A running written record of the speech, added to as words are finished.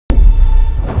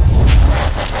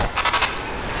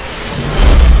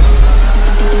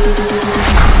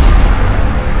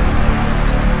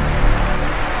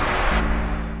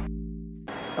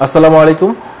আসসালামু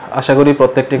আলাইকুম। আশা করি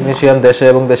প্রত্যেক টেকনিশিয়ান দেশে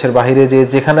এবং দেশের বাইরে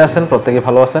যেখানে আছেন প্রত্যেকে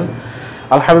ভালো আছেন।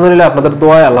 আলহামদুলিল্লাহ, আপনাদের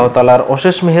দোয়ায় আল্লাহ তাআলার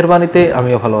অশেষ মেহেরবানিতে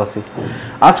আমিও ভালো আছি।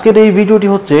 আজকের এই ভিডিওটি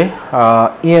হচ্ছে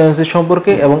ইএমএমসি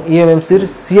সম্পর্কে এবং ইএমএমসির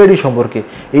সিআইডি সম্পর্কে।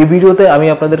 এই ভিডিওতে আমি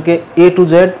আপনাদেরকে এ টু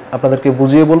জেড আপনাদেরকে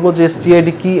বুঝিয়ে বলবো যে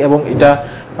সিআইডি কি এবং এটা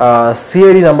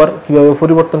সিআইডি নাম্বার কিভাবে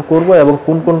পরিবর্তন করব এবং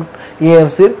কোন কোন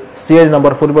ইএমএমসির সিআইডি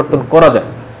নাম্বার পরিবর্তন করা যায়।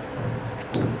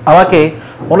 আমাকে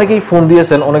অনেকেই ফোন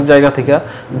দিয়েছেন অনেক জায়গা থেকে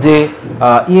যে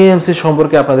ইএমএমসি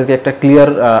সম্পর্কে আপনাদেরকে একটা ক্লিয়ার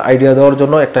আইডিয়া দেওয়ার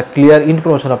জন্য, একটা ক্লিয়ার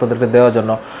ইনফরমেশন আপনাদেরকে দেওয়ার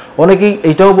জন্য। অনেকেই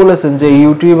এটাও বলেছেন যে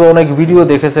ইউটিউবে অনেক ভিডিও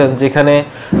দেখেছেন যেখানে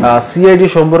সিআইডি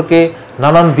সম্পর্কে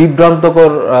নানান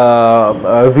বিভ্রান্তকর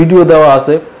ভিডিও দেওয়া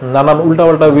আছে, নানান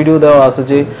উল্টাপাল্টা ভিডিও দেওয়া আছে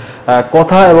যে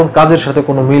কথা এবং কাজের সাথে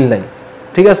কোনো মিল নাই।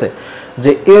 ঠিক আছে,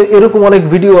 যে এরকম অনেক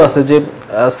ভিডিও আছে যে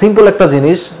সিম্পল একটা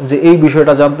জিনিস যে এই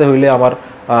বিষয়টা জানতে হইলে আমার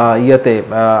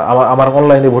আমার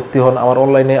অনলাইনে ভর্তি হন, আমার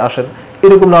অনলাইনে আসেন,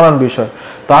 এরকম নানান বিষয়।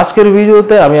 তো আজকের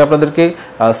ভিডিওতে আমি আপনাদেরকে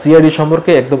সিআইডি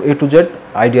সম্পর্কে একদম এ টু জেড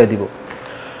আইডিয়া দিব।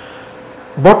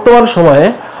 বর্তমান সময়ে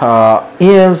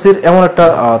ইএমএমসির এমন একটা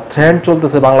ট্রেন্ড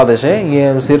চলতেছে, বাংলাদেশে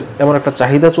ইএমএমসির এমন একটা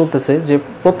চাহিদা চলতেছে যে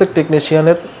প্রত্যেক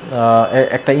টেকনিশিয়ানের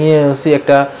একটা ইএমএমসি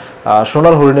একটা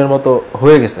সোনার হরিণের মতো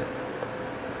হয়ে গেছে।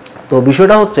 তো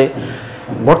বিষয়টা হচ্ছে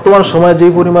বর্তমান সময়ে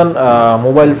যেই পরিমাণ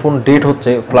মোবাইল ফোন ডেট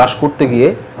হচ্ছে ফ্ল্যাশ করতে গিয়ে,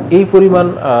 এই পরিমাণ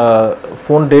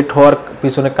ফোন ডেট হওয়ার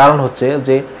পিছনে কারণ হচ্ছে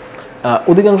যে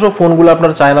অধিকাংশ ফোনগুলো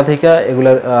আপনার চায়না থেকে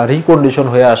এগুলার রিকন্ডিশন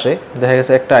হয়ে আসে। দেখা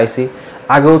গেছে একটা আইসি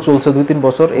আগেও চলছে 2-3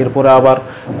 বছর, এরপরে আবার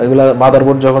এগুলা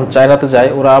মাদারবোর্ড যখন চায়নাতে যায়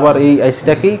ওরা আবার এই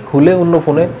আইসিটাকেই খুলে অন্য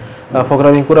ফোনে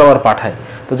প্রোগ্রামিং করে আবার পাঠায়।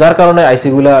 তো যার কারণে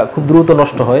আইসিগুলা খুব দ্রুত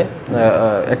নষ্ট হয়,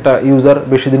 একটা ইউজার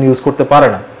বেশি দিন ইউজ করতে পারে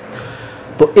না।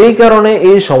 তো এই কারণে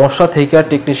এই সমস্যা থেকে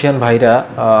টেকনিশিয়ান ভাইরা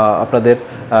আপনাদের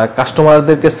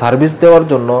কাস্টমারদেরকে সার্ভিস দেওয়ার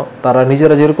জন্য তারা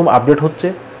নিজেরা যেরকম আপডেট হচ্ছে,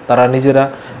 তারা নিজেরা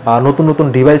নতুন নতুন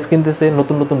ডিভাইস কিনতেছে,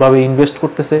 নতুন নতুনভাবে ইনভেস্ট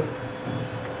করতেছে।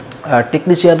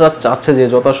 টেকনিশিয়ানরা চাচ্ছে যে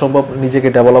যথাসম্ভব নিজেকে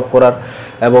ডেভেলপ করার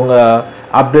এবং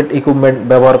আপডেট ইকুইপমেন্ট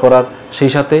ব্যবহার করার,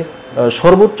 সেই সাথে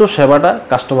সর্বোচ্চ সেবাটা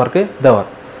কাস্টমারকে দেওয়ার।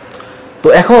 তো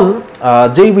এখন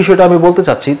যেই বিষয়টা আমি বলতে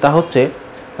চাচ্ছি তা হচ্ছে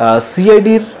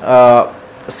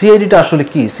সিআইডিটা আসলে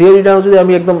কি। সিআইডিটা যদি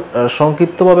আমি একদম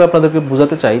সংক্ষিপ্তভাবে আপনাদেরকে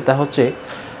বোঝাতে চাই তা হচ্ছে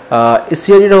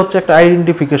সিআইডিটা হচ্ছে একটা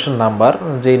আইডেন্টিফিকেশন নাম্বার,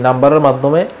 যেই নাম্বারের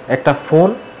মাধ্যমে একটা ফোন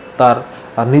তার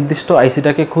নির্দিষ্ট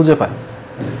আইসিটাকে খুঁজে পায়।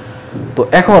 তো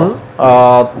এখন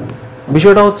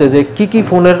বিষয়টা হচ্ছে যে কি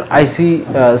ফোনের আইসি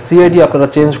সিআইডি আপনারা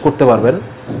চেঞ্জ করতে পারবেন,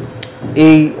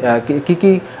 এই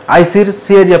কি আইসির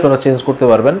সিআইডি আপনারা চেঞ্জ করতে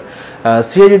পারবেন।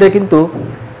 সিআইডিটা কিন্তু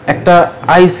একটা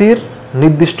আইসির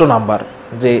নির্দিষ্ট নাম্বার,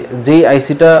 যেই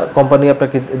আইসিটা কোম্পানি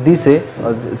আপনাকে দিছে,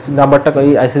 নাম্বারটা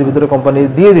এই আইসির ভিতরে কোম্পানি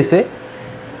দিয়ে দিছে,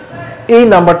 এই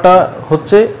নাম্বারটা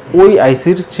হচ্ছে ওই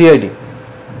আইসির সিআইডি।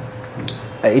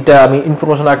 এটা আমি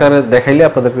ইনফরমেশন আকারে দেখাইলে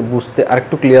আপনাদেরকে বুঝতে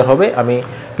আরেকটু ক্লিয়ার হবে। আমি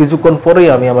কিছুক্ষণ পরেই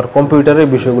আমি আমার কম্পিউটারের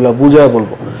বিষয়গুলো বুঝায়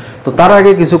বলবো। তো তার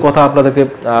আগে কিছু কথা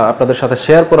আপনাদের সাথে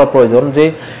শেয়ার করা প্রয়োজন। যে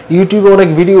ইউটিউবে অনেক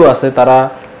ভিডিও আছে, তারা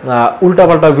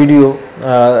উল্টাপাল্টা ভিডিও,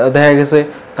 দেখা গেছে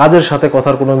কাজের সাথে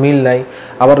কথার কোনো মিল নাই।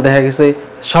 আবার দেখা গেছে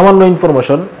সামান্য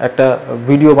ইনফরমেশন একটা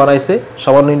ভিডিও বানাইছে,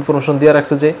 সামান্য ইনফরমেশন দিয়ে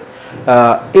রাখছে যে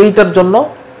এইটার জন্য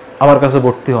আমার কাছে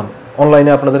ভর্তি হন,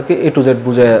 অনলাইনে আপনাদেরকে এ টু জেড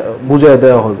বুঝায়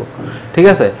দেওয়া হইব। ঠিক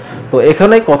আছে, তো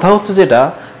এখানে কথা হচ্ছে যেটা,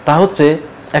 তা হচ্ছে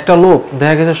একটা লোক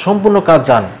দেখা গেছে সম্পূর্ণ কাজ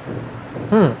জানে,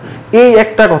 এই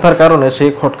একটা কথার কারণে সে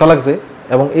খটকা লাগছে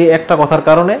এবং এই একটা কথার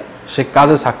কারণে সে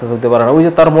কাজে সাকসেস হতে পারে না। ওই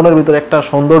যে তার মনের ভিতরে একটা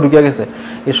সন্দেহ ঢুকে গেছে,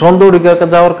 এই সন্দেহ ঢুকে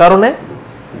যাওয়ার কারণে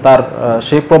তার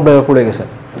সেই প্রবলেমে পড়ে গেছে।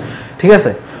 ঠিক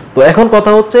আছে, তো এখন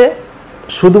কথা হচ্ছে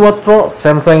শুধুমাত্র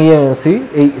স্যামসাং ইএমএমসি,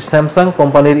 এই স্যামসাং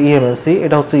কোম্পানির ইএমএমসি,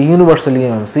 এটা হচ্ছে ইউনিভার্সাল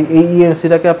ইএমএমসি। এই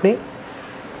ইএমএমসিটাকে আপনি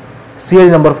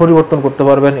সিআইডি নাম্বার পরিবর্তন করতে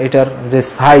পারবেন, এটার যে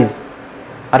সাইজ,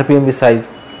 আরপিএমবি সাইজ,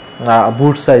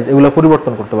 বুট সাইজ, এগুলো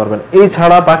পরিবর্তন করতে পারবেন। এই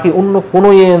ছাড়া বাকি অন্য কোনো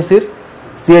ইএমএমসির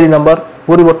সিআইডি নাম্বার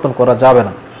পরিবর্তন করা যাবে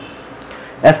না।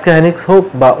 SKhynix হোক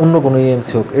বা অন্য কোনো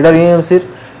ইএমএমসি হোক, এটার ইএমএমসির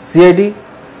সিআইডি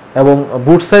এবং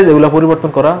বুট সাইজ এগুলো পরিবর্তন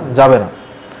করা যাবে না।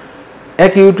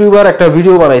 এক ইউটিউবার একটা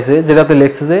ভিডিও বানাইছে যেটাতে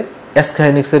লেখছে যে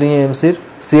SKhynixের ইএমএমসির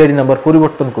সিআইডি নাম্বার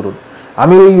পরিবর্তন করুন।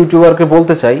 আমি ওই ইউটিউবারকে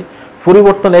বলতে চাই,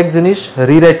 পরিবর্তন এক জিনিস,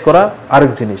 রিরাইট করা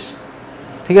আরেক জিনিস।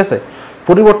 ঠিক আছে,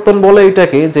 পরিবর্তন বলে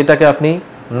এটাকে, যেটাকে আপনি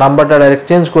নাম্বারটা ডাইরেক্ট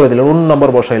চেঞ্জ করে দিলেন, অন্য নাম্বার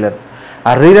বসাইলেন।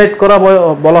 আর রিরাইট করা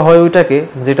বলা হয় ওইটাকে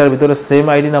যেটার ভিতরে সেম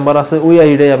আইডি নাম্বার আছে, ওই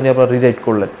আইডিটাই আপনি আপনার রিরাইট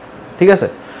করলেন। ঠিক আছে,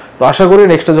 তো আশা করি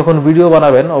নেক্সটে যখন ভিডিও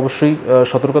বানাবেন অবশ্যই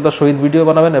সতর্কতার সহিত ভিডিও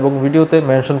বানাবেন এবং ভিডিওতে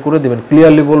মেনশন করে দিবেন,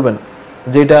 ক্লিয়ারলি বলবেন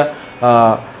যে এটা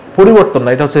পরিবর্তন না,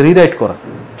 এটা হচ্ছে রিরাইট করা।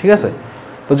 ঠিক আছে,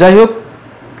 তো যাই হোক,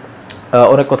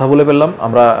 অনেক কথা বলে ফেললাম,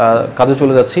 আমরা কাজে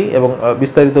চলে যাচ্ছি এবং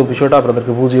বিস্তারিত বিষয়টা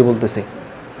আপনাদেরকে বুঝিয়ে বলতেছি।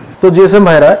 তো জিএসএম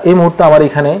ভাইরা এই মুহূর্তে আমার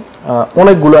এখানে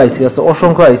অনেকগুলো আইসি আছে,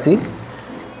 অসংখ্য আইসি,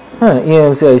 হ্যাঁ,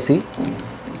 ইএমএমসি আইসি।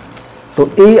 তো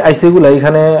এই আইসিগুলো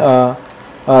এখানে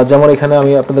যেমন এখানে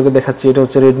আমি আপনাদেরকে দেখাচ্ছি, এটা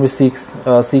হচ্ছে রেডমি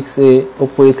 6A,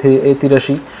 ওপ্পো A83,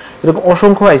 এরকম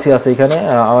অসংখ্য আইসি আছে এখানে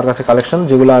আমার কাছে কালেকশন,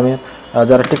 যেগুলো আমি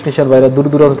যারা টেকনিশিয়ান বাইরে দূর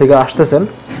দূরান্ত থেকে আসতেছেন,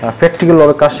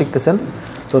 প্র্যাকটিক্যালভাবে কাজ শিখতেছেন,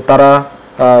 তো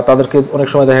তাদেরকে অনেক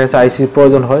সময় দেখা গেছে আইসির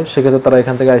প্রয়োজন হয়, সেক্ষেত্রে তারা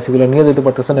এখান থেকে আইসিগুলো নিয়ে যেতে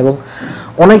পারতেছেন। এবং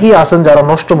অনেকেই আছেন যারা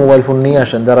নষ্ট মোবাইল ফোন নিয়ে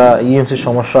আসেন, যারা ইএমসির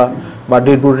সমস্যা বা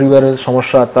ডেড বডি রিভারের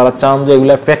সমস্যা, তারা চান যে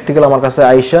এগুলো প্র্যাকটিক্যাল আমার কাছে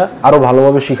আইসা আরও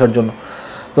ভালোভাবে শেখার জন্য।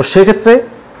 তো সেক্ষেত্রে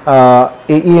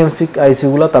এই ইএমসি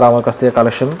আইসিগুলো তারা আমার কাছ থেকে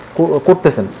কালেকশন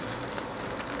করতেছেন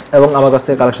এবং আমার কাছ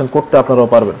থেকে কালেকশন করতে আপনারাও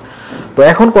পারবেন। তো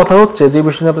এখন কথা হচ্ছে যে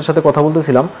বিষয় নিয়ে আপনার সাথে কথা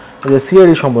বলতেছিলাম, যে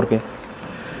সিআইডি সম্পর্কে।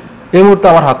 এই মুহূর্তে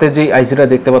আমার হাতে যে আইসিটা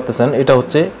দেখতে পাচ্ছেন, এটা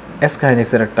হচ্ছে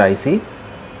SKhynixের একটা আইসি,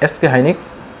 SKhynix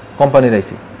কোম্পানির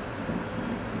আইসি।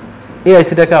 এই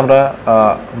আইসিটাকে আমরা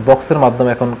বক্সের মাধ্যমে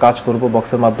এখন কাজ করব,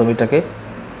 বক্সের মাধ্যমে এটাকে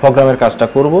প্রোগ্রামের কাজটা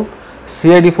করব।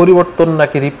 সিআইডি পরিবর্তন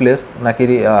নাকি রিপ্লেস নাকি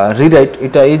রিরাইট,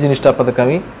 এই জিনিসটা আপনাদেরকে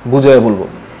আমি বুঝিয়ে বলবো।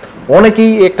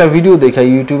 অনেকেই একটা ভিডিও দেখে,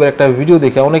 ইউটিউবের একটা ভিডিও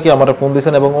দেখে অনেকেই আমার ফোন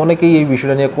দিয়েছেন এবং অনেকেই এই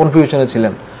বিষয়টা নিয়ে কনফিউশনে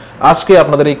ছিলেন। আজকে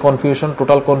আপনাদের এই কনফিউশন,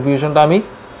 টোটাল কনফিউশনটা আমি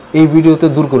এই ভিডিওতে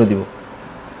দূর করে দিব।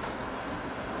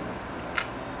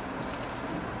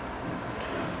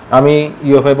 আমি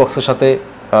ইউএফআই বক্সের সাথে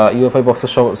ইউএফআই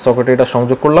বক্সের সকেটে এটা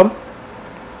সংযোগ করলাম,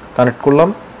 কানেক্ট করলাম।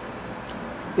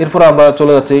 এরপর আমরা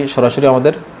চলে যাচ্ছি সরাসরি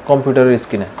আমাদের কম্পিউটারের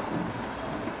স্ক্রিনে।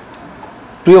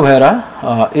 প্রিয় ভাইয়েরা,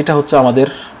 এটা হচ্ছে আমাদের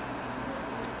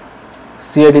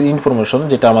সিআইডির ইনফরমেশন,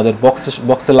 যেটা আমাদের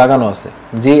বক্সে লাগানো আছে।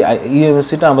 যে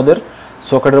ইএমএমসিটা আমাদের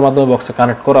সকেটের মাধ্যমে বক্সে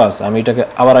কানেক্ট করা আছে, আমি এটাকে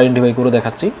আবার আইডেন্টিফাই করে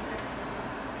দেখাচ্ছি।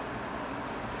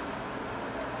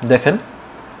 দেখেন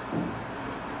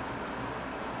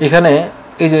এখানে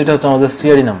এই যে এটা হচ্ছে আমাদের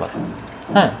সিআইডি নাম্বার,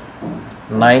 হ্যাঁ,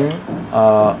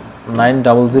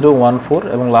 90014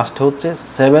 এবং লাস্টে হচ্ছে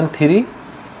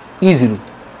 73E0,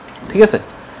 ঠিক আছে।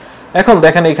 এখন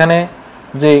দেখেন এখানে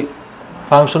যে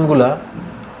ফাংশনগুলা,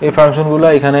 এই ফাংশনগুলো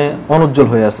এখানে অনুজ্জ্বল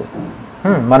হয়ে আছে,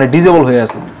 মানে ডিজেবল হয়ে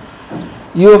আছে।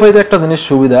 ইউএফআইতে একটা জিনিস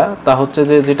সুবিধা, তা হচ্ছে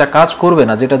যে যেটা কাজ করবে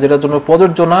না, যেটার জন্য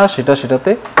প্রযোজ্য না,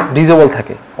 সেটাতে ডিজেবল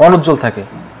থাকে, অনুজ্জ্বল থাকে,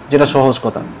 যেটা সহজ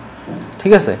কথা,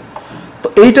 ঠিক আছে। তো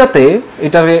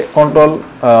এটাকে কন্ট্রোল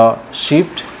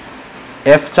শিফট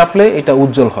F চাপলে এটা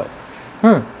উজ্জ্বল হয়।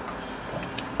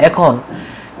 এখন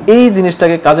এই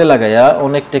জিনিসটাকে কাজে লাগাইয়া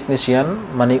অনেক টেকনিশিয়ান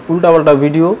মানে উল্টাপাল্টা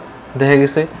ভিডিও দেখা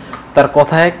গেছে, তার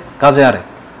কথায় কাজে আরে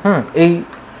এই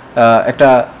একটা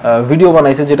ভিডিও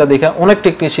বানাইছে, যেটা দেখে অনেক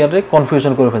টেকনিশিয়ানরে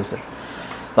কনফিউশন করে ফেলছে।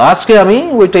 তো আজকে আমি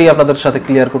ওইটাই আপনাদের সাথে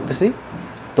ক্লিয়ার করতেছি।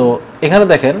 তো এখানে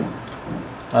দেখেন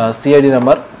সিআইডি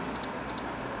নাম্বার,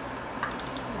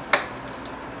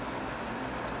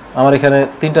 আমার এখানে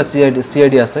 3টা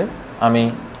সিআইডি আছে। আমি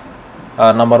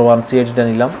নাম্বার 1 সিআইডিটা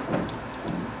নিলাম,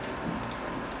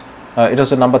 এটা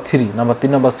হচ্ছে নাম্বার 3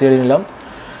 নাম্বার সিআইডি নিলাম।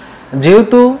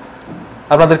 যেহেতু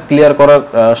আপনাদের ক্লিয়ার করার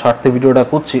স্বার্থে ভিডিওটা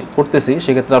করতেছি,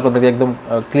 সেক্ষেত্রে আপনাদেরকে একদম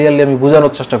ক্লিয়ারলি আমি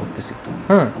বোঝানোর চেষ্টা করতেছি।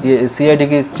 সিআইডি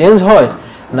কি চেঞ্জ হয়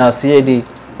না সিআইডি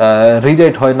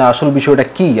রিরাইট হয় না, আসল বিষয়টা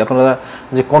কি, আপনারা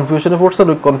যে কনফিউশনে পড়ছেন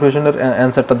ওই কনফিউশনের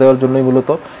অ্যান্সারটা দেওয়ার জন্যই মূলত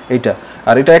এইটা।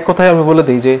 আর এটা এক কথায় আমি বলে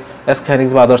দিই যে SKhynix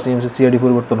বা আদার্স ইএমএমসি সিআইডি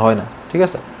পরিবর্তন হয় না, ঠিক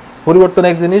আছে। পরিবর্তন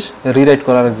এক জিনিস, রিরাইট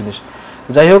করার এক জিনিস।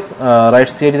 যাই হোক, রাইট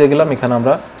সিআইডিতে গেলাম, এখানে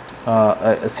আমরা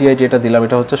সিআইডি এটা দিলাম,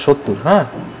 এটা হচ্ছে 70, হ্যাঁ,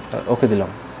 ওকে দিলাম।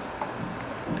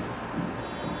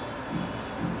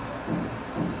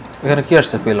 এখানে কি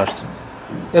আসছে, ফেল আসছে।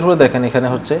 এরপরে দেখেন এখানে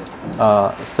হচ্ছে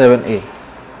 7A,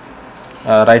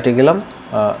 রাইটে গেলাম,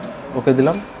 ওকে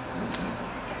দিলাম,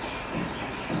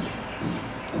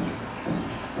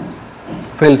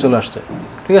 ফেল চলে আসছে,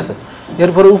 ঠিক আছে।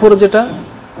 এরপরে উপরে যেটা,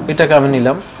 এটাকে আমি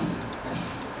নিলাম,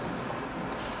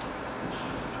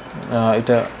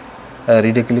 এটা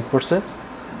রিডে ক্লিক করছে,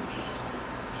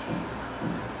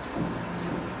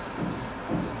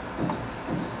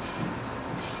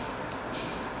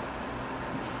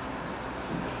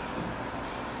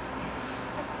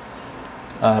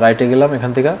 রাইটে গেলাম,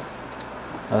 এখান থেকে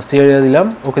সিআইডি দিলাম,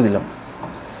 ওকে দিলাম।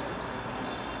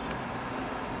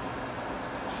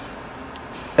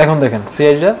 এখন দেখেন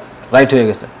সিআইডিটা রাইট হয়ে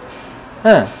গেছে।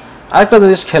 হ্যাঁ, আরেকটা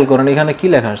জিনিস খেয়াল করেন, এখানে কি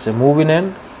লেখা আসছে, move in and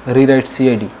rewrite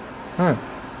CID.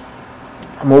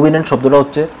 Move in and শব্দটা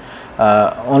হচ্ছে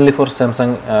অনলি ফর স্যামসাং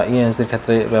ইএমএমসির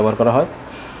ক্ষেত্রে ব্যবহার করা হয়,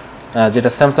 যেটা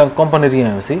স্যামসাং কোম্পানির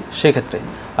ইএমএমসি সেই ক্ষেত্রে।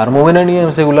 আর move in and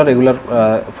ইএমএমসিগুলোর regular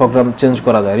programme change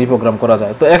করা যায়, রিপ্রোগ্রাম করা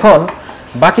যায়। তো এখন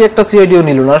বাকি একটা সিআইডিও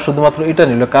নিল না, শুধুমাত্র এটা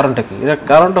নিল, কারণটা কি? এটার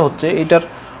কারণটা হচ্ছে এটার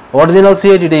অরিজিনাল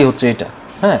সিআইডিটাই হচ্ছে এটা।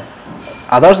 হ্যাঁ,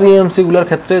 আদার্স ইএমসিগুলোর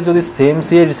ক্ষেত্রে যদি সেম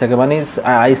সিআইডি থাকে, মানে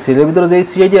আইসির ভিতরে যে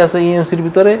সিআইডি আছে ইএমসির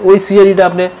ভিতরে, ওই সিআইডিটা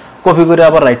আপনি কপি করে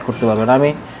আবার রাইট করতে পারবেন। আমি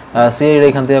সিআইডিটা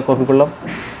এখান থেকে কপি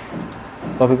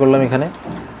করলাম এখানে,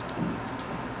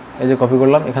 এই যে কপি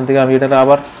করলাম, এখান থেকে আমি এটা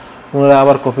আবার পুনরায়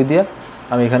আবার কপি দিয়ে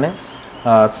আমি এখানে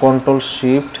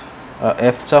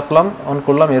Ctrl+Shift+F চাপলাম, অন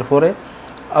করলাম, এরপরে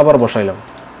আবার বসাইলাম।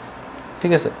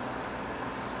 ঠিক আছে,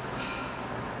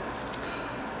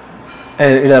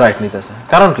 এটা রাইট নিতেছে।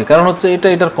 কারণ কি? কারণ হচ্ছে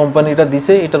এটার কোম্পানি এটা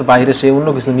দিছে, এটার বাইরে সে অন্য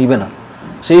কিছু নিবে না,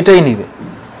 সে এটাই নিবে।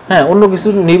 হ্যাঁ, অন্য কিছু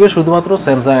নিবে শুধুমাত্র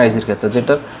স্যামসাং আইসির ক্ষেত্রে,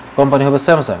 যেটার কোম্পানি হবে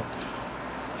স্যামসাং।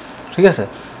 ঠিক আছে,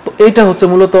 তো এইটা হচ্ছে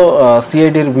মূলত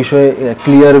সিআইডির বিষয়ে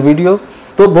ক্লিয়ার ভিডিও।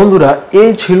 তো বন্ধুরা,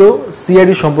 এই ছিল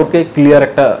সিআইডি সম্পর্কে ক্লিয়ার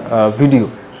একটা ভিডিও।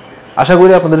 আশা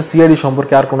করি আপনাদের সিআইডি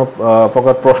সম্পর্কে আর কোনো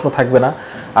প্রকার প্রশ্ন থাকবে না।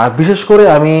 আর বিশেষ করে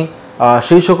আমি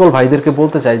সেই সকল ভাইদেরকে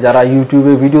বলতে চাই যারা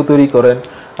ইউটিউবে ভিডিও তৈরি করেন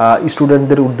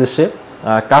স্টুডেন্টদের উদ্দেশ্যে,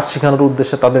 কাজ শেখানোর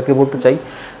উদ্দেশ্যে, তাদেরকে বলতে চাই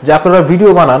যে আপনারা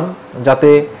ভিডিও বানান যাতে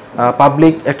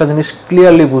পাবলিক একটা জিনিস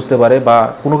ক্লিয়ারলি বুঝতে পারে বা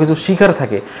কোনো কিছু শিখার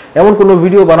থাকে। এমন কোনো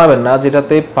ভিডিও বানাবেন না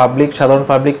যেটাতে সাধারণ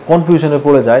পাবলিক কনফিউশনে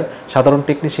পড়ে যায়, সাধারণ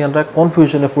টেকনিশিয়ানরা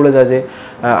কনফিউশনে পড়ে যায় যে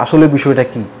আসলে বিষয়টা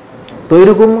কী। তো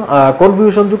এরকম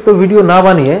কনফিউশনযুক্ত ভিডিও না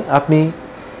বানিয়ে আপনি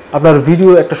আপনার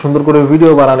ভিডিও একটা সুন্দর করে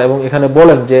ভিডিও বানান এবং এখানে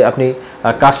বলেন যে আপনি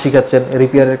কাজ শিখাচ্ছেন,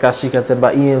 রিপেয়ারের কাজ শিখাচ্ছেন বা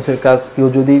ইএমসির কাজ কেউ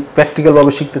যদি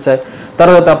প্র্যাকটিক্যালভাবে শিখতে চায়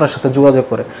তারা হয়তো আপনার সাথে যোগাযোগ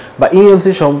করে, বা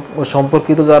ইএমসি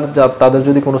সম্পর্কিত তাদের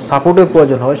যদি কোনো সাপোর্টের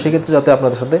প্রয়োজন হয় সেক্ষেত্রে যাতে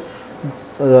আপনাদের সাথে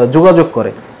যোগাযোগ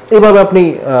করে, এইভাবে আপনি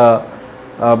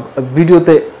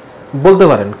ভিডিওতে বলতে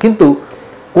পারেন। কিন্তু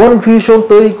কনফিউশন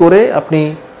তৈরি করে আপনি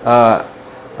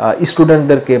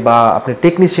স্টুডেন্টদেরকে বা আপনি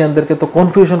টেকনিশিয়ানদেরকে তো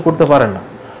কনফিউশন করতে পারেন না।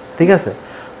 ঠিক আছে,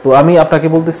 তো আমি আপনাকে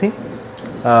বলতেছি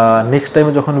নেক্সট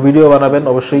টাইমে যখন ভিডিও বানাবেন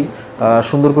অবশ্যই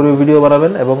সুন্দর করে ভিডিও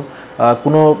বানাবেন এবং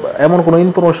এমন কোনো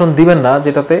ইনফরমেশন দিবেন না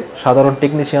যেটাতে সাধারণ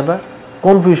টেকনিশিয়ানরা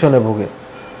কনফিউশনে ভোগে।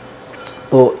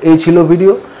 তো এই ছিল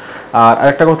ভিডিও। আর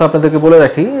আরেকটা কথা আপনাদেরকে বলে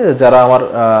রাখি, যারা আমার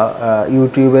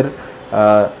ইউটিউবের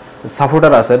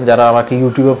সাপোর্টার আছেন, যারা আমাকে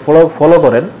ইউটিউবে ফলো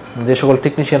করেন, যে সকল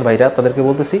টেকনিশিয়ান ভাইরা, তাদেরকে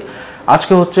বলতেছি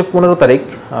আজকে হচ্ছে 15 তারিখ,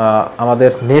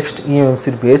 আমাদের নেক্সট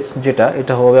ইএমএমসির বেস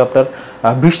এটা হবে আপনার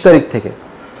 20 তারিখ থেকে।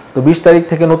 তো 20 তারিখ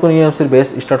থেকে নতুন ইএমএমসির বেস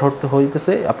স্টার্ট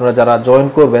হইতেছে। আপনারা যারা জয়েন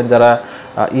করবেন, যারা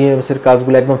ইএমএমসির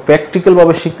কাজগুলো একদম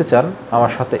প্র্যাকটিক্যালভাবে শিখতে চান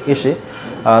আমার সাথে এসে,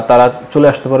 তারা চলে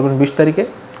আসতে পারবেন 20 তারিখে।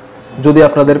 যদি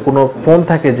আপনাদের কোনো ফোন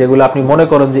থাকে যেগুলো আপনি মনে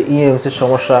করেন যে ইএমএমসির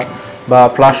সমস্যা বা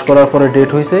ফ্লাশ করার পরে ডেট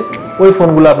হয়েছে, ওই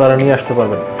ফোনগুলো আপনারা নিয়ে আসতে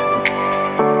পারবেন।